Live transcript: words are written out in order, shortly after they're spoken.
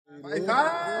Bye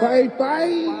bye. Bye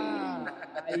bye.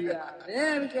 Vaya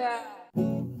verga.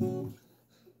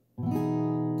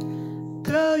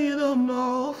 Girl, you don't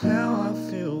know how I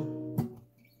feel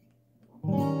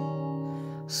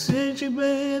since you've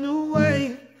been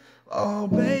away. Oh,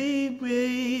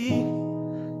 baby,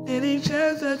 any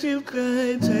chance that you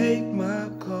could take my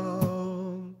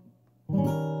call?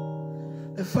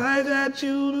 If I got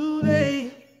you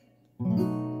today,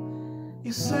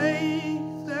 you say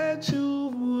that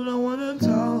you don't wanna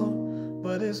talk,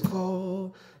 but it's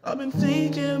cold. I've been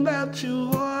thinking about you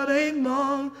all day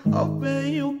long.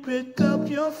 Hoping you pick up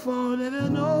your phone, and I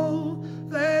know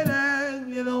that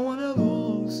you don't wanna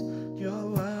lose your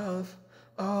love.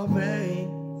 Oh, babe.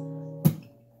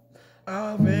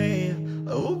 Oh, babe.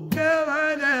 Oh, girl,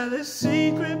 I got a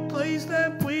secret place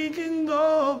that we can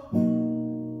go,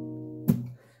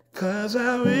 'cause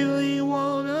I really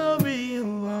wanna be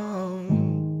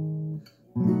alone,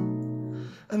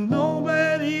 and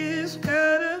nobody is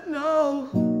gonna know.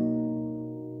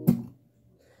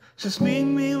 Just meet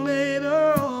me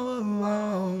later all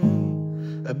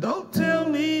alone, and don't tell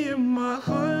me in my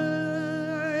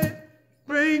heart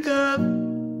break up,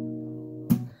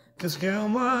 'cause girl,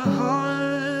 my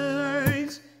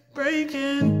heart's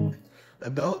breaking.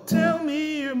 And don't tell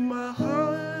me in my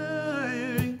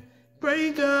heart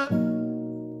break up,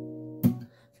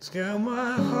 'cause girl,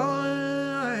 my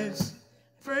heart's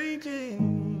breaking.